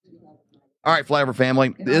All right, Flyover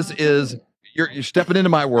family, this is you're stepping into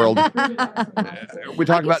my world. We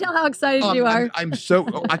talk about. Tell how excited you are. I'm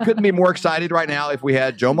so. I couldn't be more excited right now if we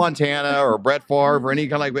had Joe Montana or Brett Favre or any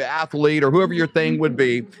kind of like athlete or whoever your thing would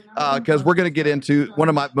be, because we're going to get into one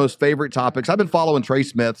of my most favorite topics. I've been following Trey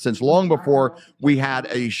Smith since long before we had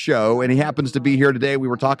a show, and he happens to be here today. We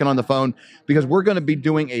were talking on the phone because we're going to be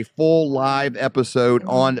doing a full live episode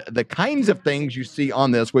on the kinds of things you see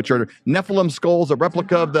on this, which are Nephilim skulls, a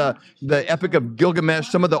replica of the Epic of Gilgamesh,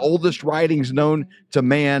 some of the oldest writings known to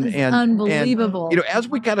man, and unbelievable. And, as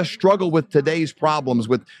we kind of struggle with today's problems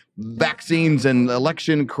with vaccines and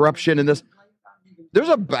election corruption and this, there's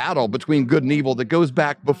a battle between good and evil that goes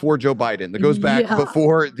back before Joe Biden, that goes back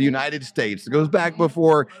before the United States, that goes back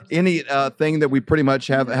before any thing that we pretty much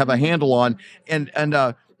have a handle on. And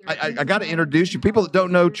I got to introduce you. People that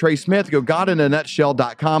don't know Trey Smith, go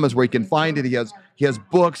godinanutshell.com is where you can find it. He has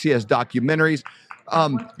books, he has documentaries.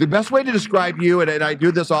 The best way to describe you, and I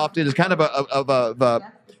do this often, is kind of a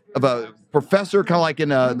professor, kind of like in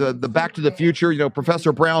the Back to the Future,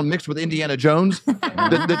 Professor Brown mixed with Indiana Jones.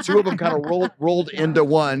 The two of them kind of rolled into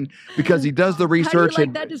one because he does the research. How do you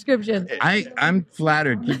like that description? I'm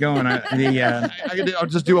flattered. Keep going. I'll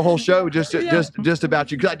just do a whole show just about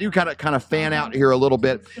you, because I do kind of fan out here a little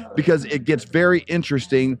bit, because it gets very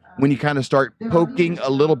interesting when you kind of start poking a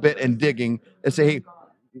little bit and digging and say, hey,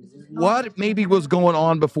 what maybe was going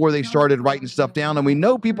on before they started writing stuff down. And we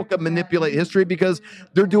know people can manipulate history because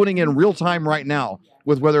they're doing it in real time right now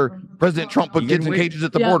with whether President Trump put kids in cages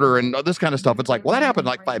at the border and this kind of stuff. It's like, well, that happened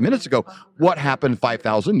like 5 minutes ago. What happened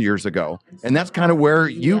 5,000 years ago? And that's kind of where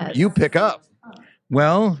you pick up.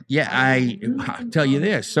 Well, yeah, I'll tell you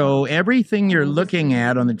this. So everything you're looking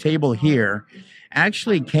at on the table here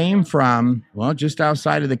actually came from, well, just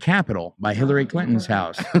outside of the Capitol by Hillary Clinton's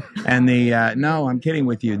house. And no, I'm kidding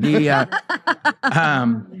with you.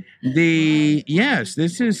 Yes,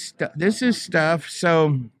 this is stuff.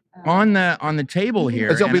 So on the table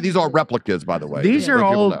here, these are replicas, by the way. These are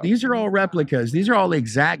all replicas. These are all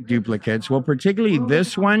exact duplicates. Well, particularly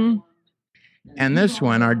this one and this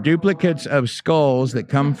one are duplicates of skulls that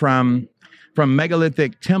come from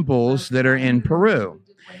megalithic temples that are in Peru.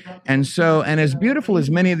 And as beautiful as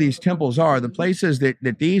many of these temples are, the places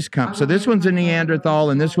that these come, so this one's a Neanderthal,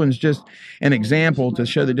 and this one's just an example to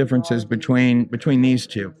show the differences between these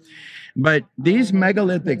two. But these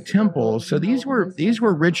megalithic temples, so these were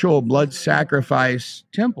ritual blood sacrifice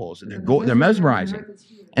temples. They're mesmerizing.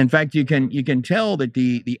 In fact, you can tell that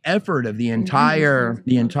the effort of the entire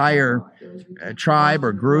tribe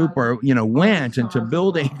or group went into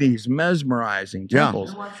building these mesmerizing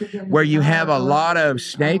temples, where you have a lot of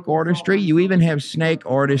snake artistry. You even have snake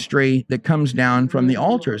artistry that comes down from the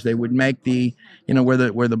altars. They would make where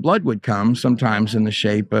the blood would come, sometimes in the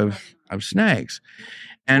shape of snakes.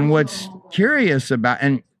 And what's curious about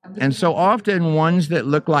and so often ones that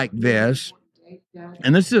look like this.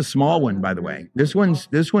 And this is a small one, by the way. This one's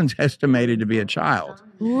estimated to be a child.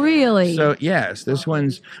 Really? So yes,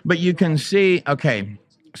 but you can see, okay,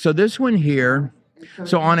 so this one here,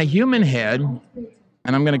 so on a human head,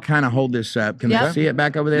 and I'm going to kind of hold this up. Can I see it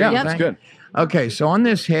back over there? Yeah, that's good. Okay, so on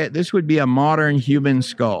this head, this would be a modern human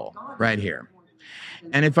skull right here.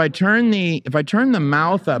 And if I turn the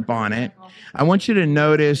mouth up on it, I want you to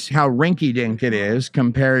notice how rinky-dink it is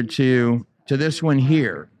compared to this one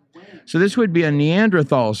here. So this would be a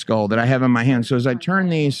Neanderthal skull that I have in my hand. So as I turn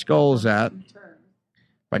these skulls up,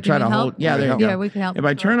 if I try to hold, there you go. Yeah, we can help. If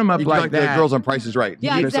I turn them up like that, the girls on Price is Right.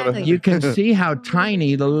 Yeah, exactly. You can see how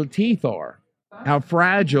tiny the little teeth are, how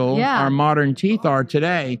fragile our modern teeth are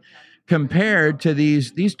today, compared to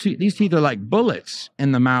these teeth. These teeth are like bullets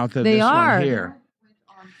in the mouth of this one here.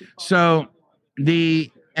 So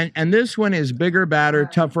and this one is bigger, badder,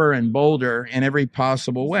 tougher, and bolder in every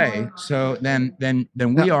possible way. So than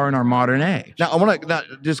we are in our modern age. Now I want to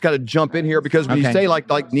just got to jump in here, because when you say like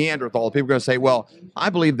Neanderthal, people are going to say, well, I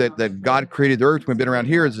believe that God created the earth. We've been around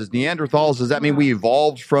here. Is Neanderthals? Does that mean we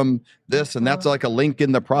evolved from this? And that's like a link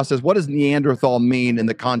in the process. What does Neanderthal mean in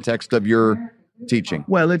the context of your teaching?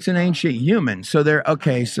 Well, it's an ancient human. So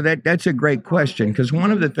that's a great question, because one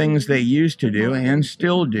of the things they used to do and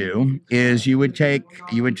still do is you would take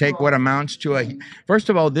what amounts to first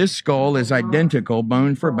of all, this skull is identical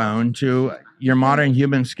bone for bone to your modern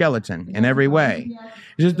human skeleton in every way.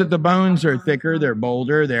 It's just that the bones are thicker, they're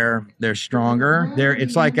bolder, they're stronger.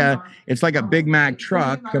 It's like a Big Mac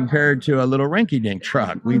truck compared to a little rinky-dink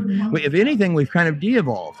truck. If anything, we've kind of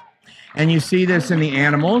de-evolved. And you see this in the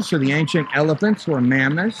animals, so the ancient elephants or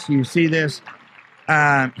mammoths. You see this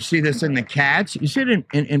in the cats. You see it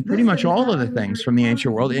in pretty much all of the things from the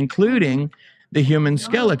ancient world, including the human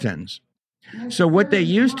skeletons. So what they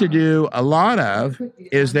used to do a lot of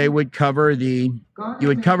is you would cover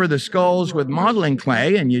the skulls with modeling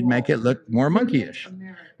clay, and you'd make it look more monkeyish,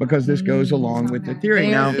 because this goes along with the theory.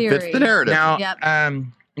 Their Now, theory. It fits the narrative. now, Yep.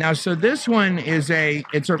 now, so this one is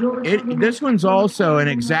this one's also an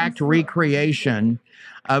exact recreation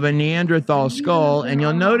of a Neanderthal skull, and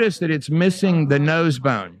you'll notice that it's missing the nose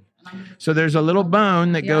bone. So there's a little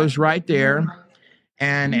bone that goes right there,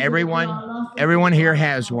 and everyone here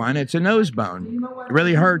has one. It's a nose bone. It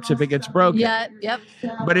really hurts if it gets broken. Yeah. Yep.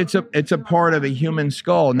 But it's a part of a human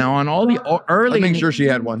skull. Now, on all the early, Let me make sure she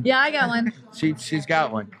had one. Yeah, I got one. she's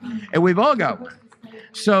got one, and we've all got one.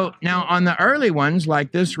 So now on the early ones,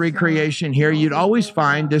 like this recreation here, you'd always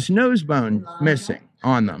find this nose bone missing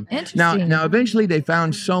on them. Interesting. Now eventually they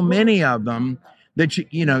found so many of them that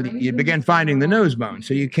you began finding the nose bone.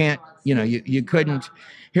 So you can't, you couldn't.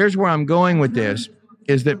 Here's where I'm going with this,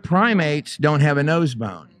 is that primates don't have a nose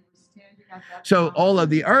bone. So all of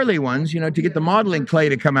the early ones, to get the modeling clay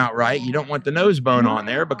to come out right, you don't want the nose bone on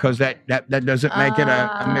there, because that doesn't make it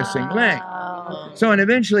a missing link. So, and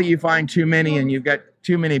eventually you find too many, and you've got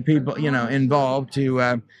too many people, involved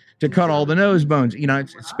to cut all the nose bones.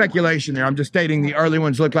 It's speculation there. I'm just stating the early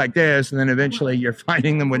ones look like this, and then eventually you're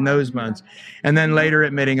finding them with nose bones, and then later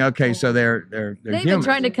admitting, okay, so they're They've been humans.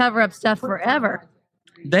 trying to cover up stuff forever.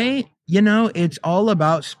 It's all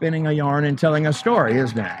about spinning a yarn and telling a story,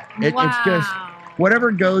 isn't it? It's just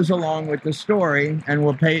whatever goes along with the story, and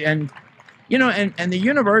we'll pay. And the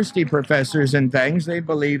university professors and things, they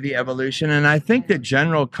believe the evolution. And I think the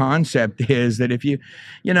general concept is that if you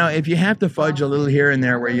have to fudge a little here and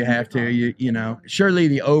there where you have to, surely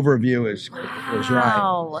the overview is right.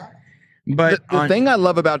 Wow. But The thing I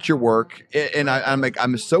love about your work, and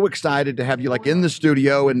I'm so excited to have you in the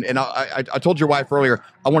studio, and I told your wife earlier,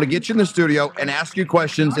 I want to get you in the studio and ask you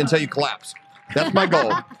questions until you collapse. That's my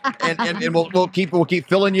goal, and we'll keep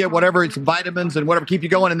filling you whatever, it's vitamins and whatever, keep you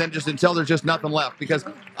going, and then just until there's just nothing left, because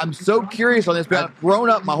I'm so curious on this. Because I've grown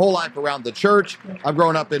up my whole life around the church. I've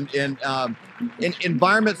grown up in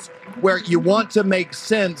environments where you want to make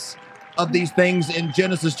sense of these things in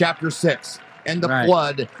Genesis chapter 6. And the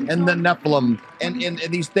flood and the Nephilim and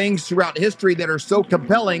these things throughout history that are so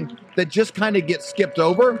compelling that just kind of get skipped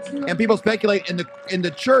over. And people speculate, in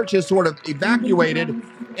the church is sort of evacuated,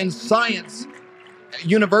 and science,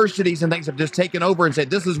 universities and things have just taken over and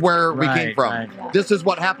said, this is where we came from. Right. This is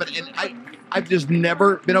what happened. And I've just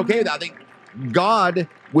never been okay with that. I think God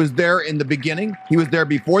was there in the beginning. He was there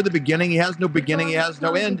before the beginning. He has no beginning. He has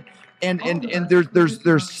no end. And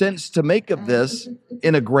there's sense to make of this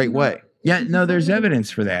in a great way. Yeah, no, there's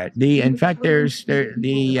evidence for that. In fact,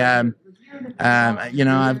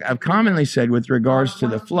 I've commonly said with regards to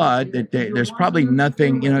the flood that there's probably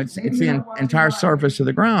nothing, it's the entire surface of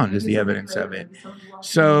the ground is the evidence of it.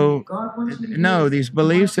 So, no, these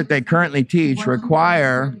beliefs that they currently teach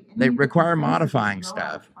require modifying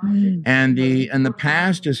stuff, and the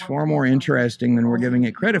past is far more interesting than we're giving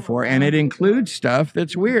it credit for, and it includes stuff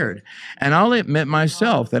that's weird. And I'll admit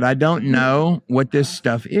myself that I don't know what this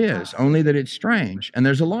stuff is, only that it's strange, and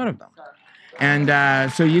there's a lot of them.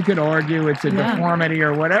 And so you could argue it's a deformity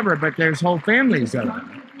or whatever, but there's whole families of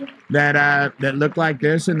them that look like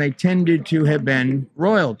this, and they tended to have been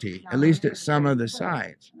royalty, at least at some of the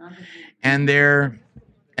sites. And they're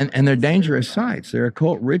dangerous sites. They're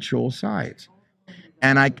occult ritual sites.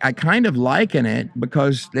 And I kind of liken it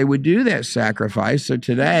because they would do that sacrifice. So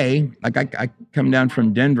today, like I come down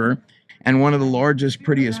from Denver, and one of the largest,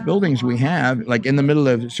 prettiest buildings we have, like in the middle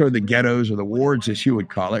of sort of the ghettos or the wards, as you would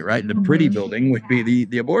call it, right? The pretty building would be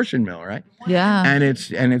the abortion mill, right? Yeah. And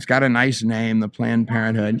it's got a nice name, the Planned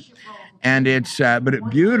Parenthood, and it's but it's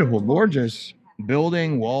beautiful, gorgeous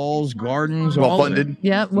building, walls, gardens, Well all of funded. it.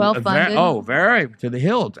 Yeah, well funded. Very to the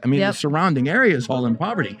hilt. I mean, Yep. the surrounding area is all in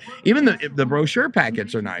poverty. Even the brochure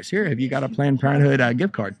packets are nice. Here, have you got a Planned Parenthood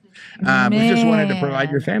gift card? We just wanted to provide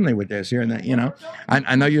your family with this here. And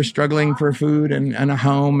I know you're struggling for food and a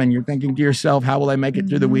home, and you're thinking to yourself, how will I make it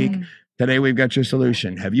through the week? Today we've got your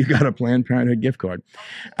solution. Have you got a Planned Parenthood gift card?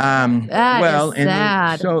 That is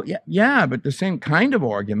sad. So but the same kind of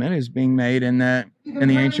argument is being made in the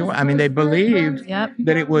ancient world. I mean, they believed Yep.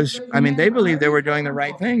 that it was. I mean, they believed they were doing the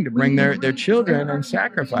right thing to bring their children and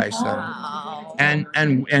sacrifice them. Wow.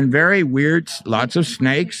 And very weird, lots of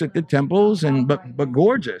snakes at the temples, but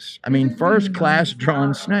gorgeous. I mean, first class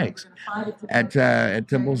drawn snakes at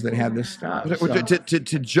temples that have this stuff. So-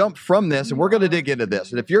 To jump from this, and we're going to dig into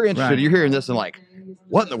this. And if you're interested, Right. you're hearing this and like,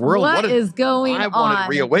 what in the world? What is going I wanted on?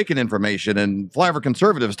 reawaken information, and Flyover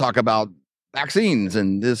Conservatives talk about vaccines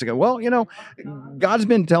and this. Well, God's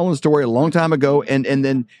been telling the story a long time ago. And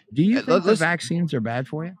then do you think the vaccines are bad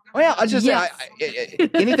for you? Oh, yeah. I just say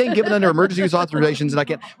anything given under emergency use authorizations, and I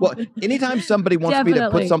can't. Well, anytime somebody wants me to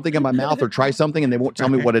put something in my mouth or try something and they won't tell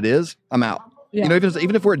me what it is, I'm out. Yeah.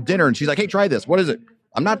 Even if we're at dinner and she's like, "Hey, try this. What is it?"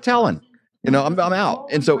 I'm not telling. I'm out.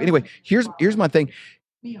 And so anyway, here's my thing.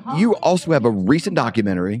 You also have a recent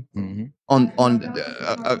documentary on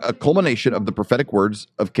a culmination of the prophetic words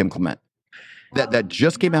of Kim Clement that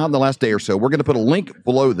just came out in the last day or so. We're going to put a link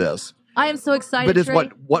below this. I am so excited. But it's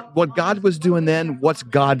what God was doing then. What's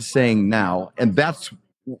God saying now? And that's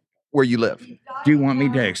where you live. Do you want me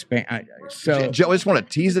to expand? Joe, I just want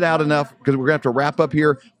to tease it out enough because we're going to have to wrap up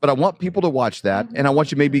here. But I want people to watch that, and I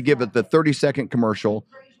want you to maybe give it the 30-second commercial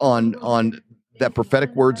on that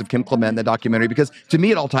prophetic words of Kim Clement, that documentary, because to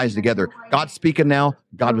me it all ties together. God's speaking now.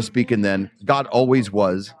 God was speaking then. God always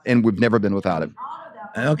was, and we've never been without him.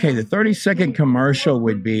 Okay, the 30-second commercial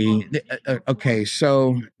would be okay.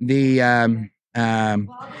 So this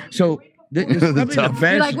is probably the best.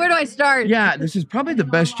 You're like, where do I start? Yeah, this is probably the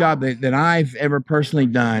best job that I've ever personally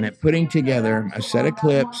done at putting together a set of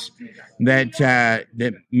clips that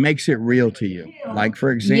makes it real to you. Like,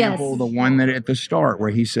 for example, the one that at the start where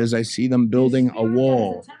he says, "I see them building a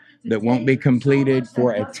wall that won't be completed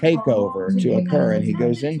for a takeover to occur," and he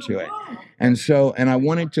goes into it. And I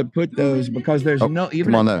wanted to put those because there's come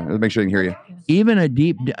on, let's make sure I can hear you. Even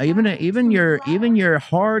your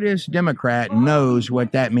hardest Democrat knows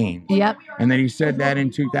what that means. Yep. And that he said that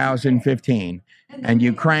in 2015, and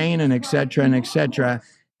Ukraine and et cetera,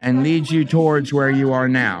 and leads you towards where you are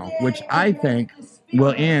now, which I think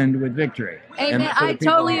will end with victory. Amen. I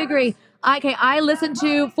totally agree. Okay, I listened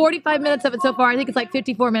to 45 minutes of it so far. I think it's like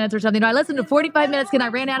 54 minutes or something. I listened to 45 minutes and I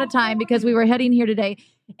ran out of time because we were heading here today.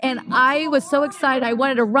 And I was so excited. I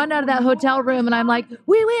wanted to run out of that hotel room. And I'm like,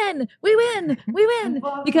 we win.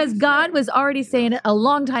 Because God was already saying it a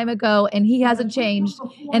long time ago and he hasn't changed.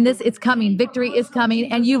 And it's coming. Victory is coming.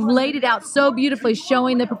 And you've laid it out so beautifully,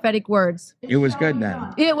 showing the prophetic words. It was good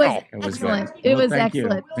then. It was excellent. It was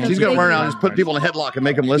excellent. She's going to run around and just put people in a headlock and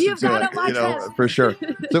make them listen to it. For sure.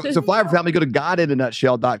 So Flyover Family, go to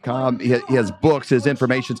godinanutshell.com. He has books, his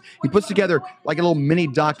information. He puts together like a little mini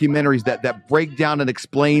documentaries that break down and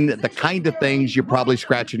explain the kind of things you're probably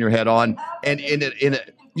scratching your head on, and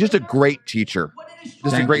just a great teacher,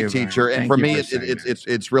 a great teacher. And for me,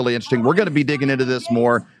 it's really interesting. We're going to be digging into this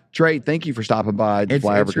more. Trey, thank you for stopping by the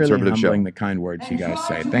Flyover Conservative really humbling, Show. The kind words you guys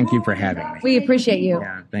say. Thank you for having me. We appreciate you.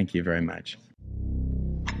 Yeah, thank you very much.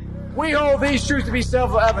 We hold these truths to be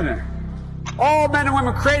self-evident. All men and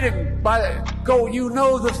women created by you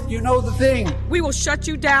know the thing. We will shut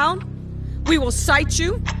you down. We will cite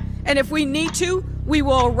you. And if we need to, we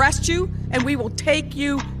will arrest you and we will take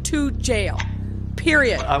you to jail.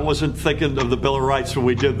 Period. I wasn't thinking of the Bill of Rights when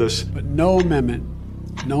we did this. But no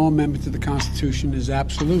amendment to the Constitution is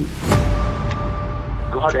absolute.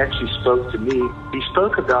 God actually spoke to me. He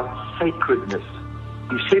spoke about sacredness.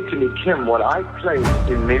 He said to me, Kim, what I place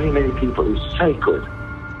in many, many people is sacred.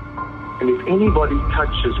 And if anybody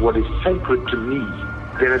touches what is sacred to me,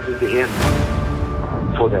 then it is the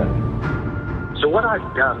end for them. So what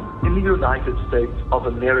I've done in the United States of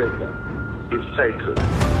America is sacred.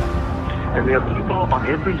 And there are people on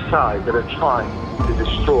every side that are trying to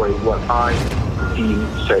destroy what I deem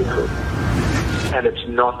sacred. And it's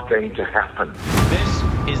not going to happen. This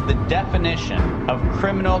is the definition of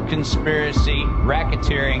criminal conspiracy,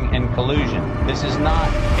 racketeering, and collusion. This is not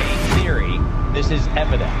a theory. This is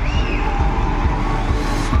evidence.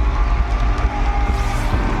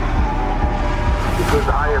 Because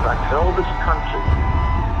I have upheld this country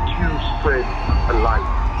to spread a light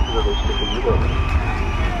to the rest of the world.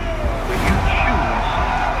 When you choose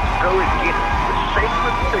to go against the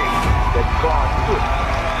sacred thing that God put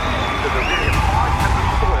into the very heart and the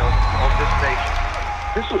soil of this nation,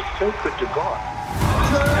 this was sacred to God.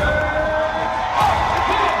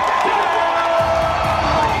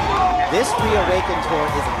 This Reawaken tour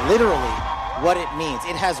is literally what it means.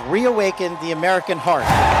 It has reawakened the American heart.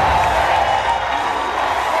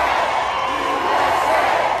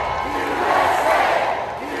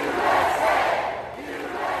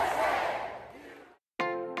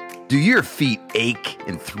 Do your feet ache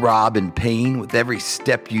and throb in pain with every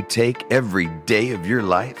step you take every day of your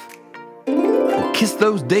life? Well, kiss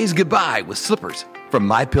those days goodbye with slippers from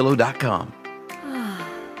MyPillow.com.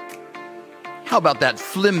 How about that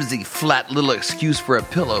flimsy, flat little excuse for a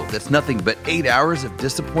pillow that's nothing but 8 hours of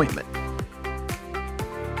disappointment,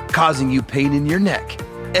 causing you pain in your neck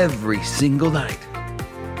every single night?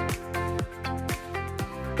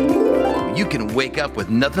 so you can wake up with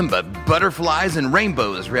nothing but butterflies and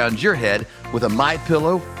rainbows around your head with a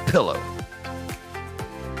MyPillow pillow.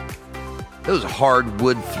 Those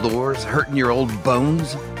hardwood floors hurting your old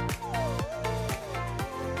bones?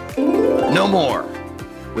 No more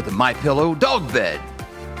with a MyPillow dog bed.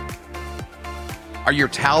 Are your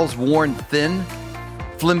towels worn thin,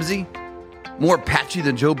 flimsy, more patchy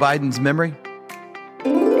than Joe Biden's memory?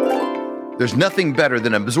 There's nothing better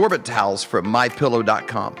than absorbent towels from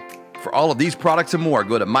MyPillow.com. For all of these products and more,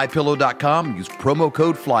 go to MyPillow.com, use promo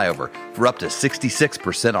code FLYOVER for up to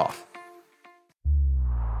 66% off.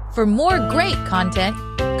 For more great content,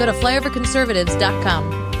 go to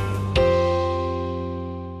flyoverconservatives.com.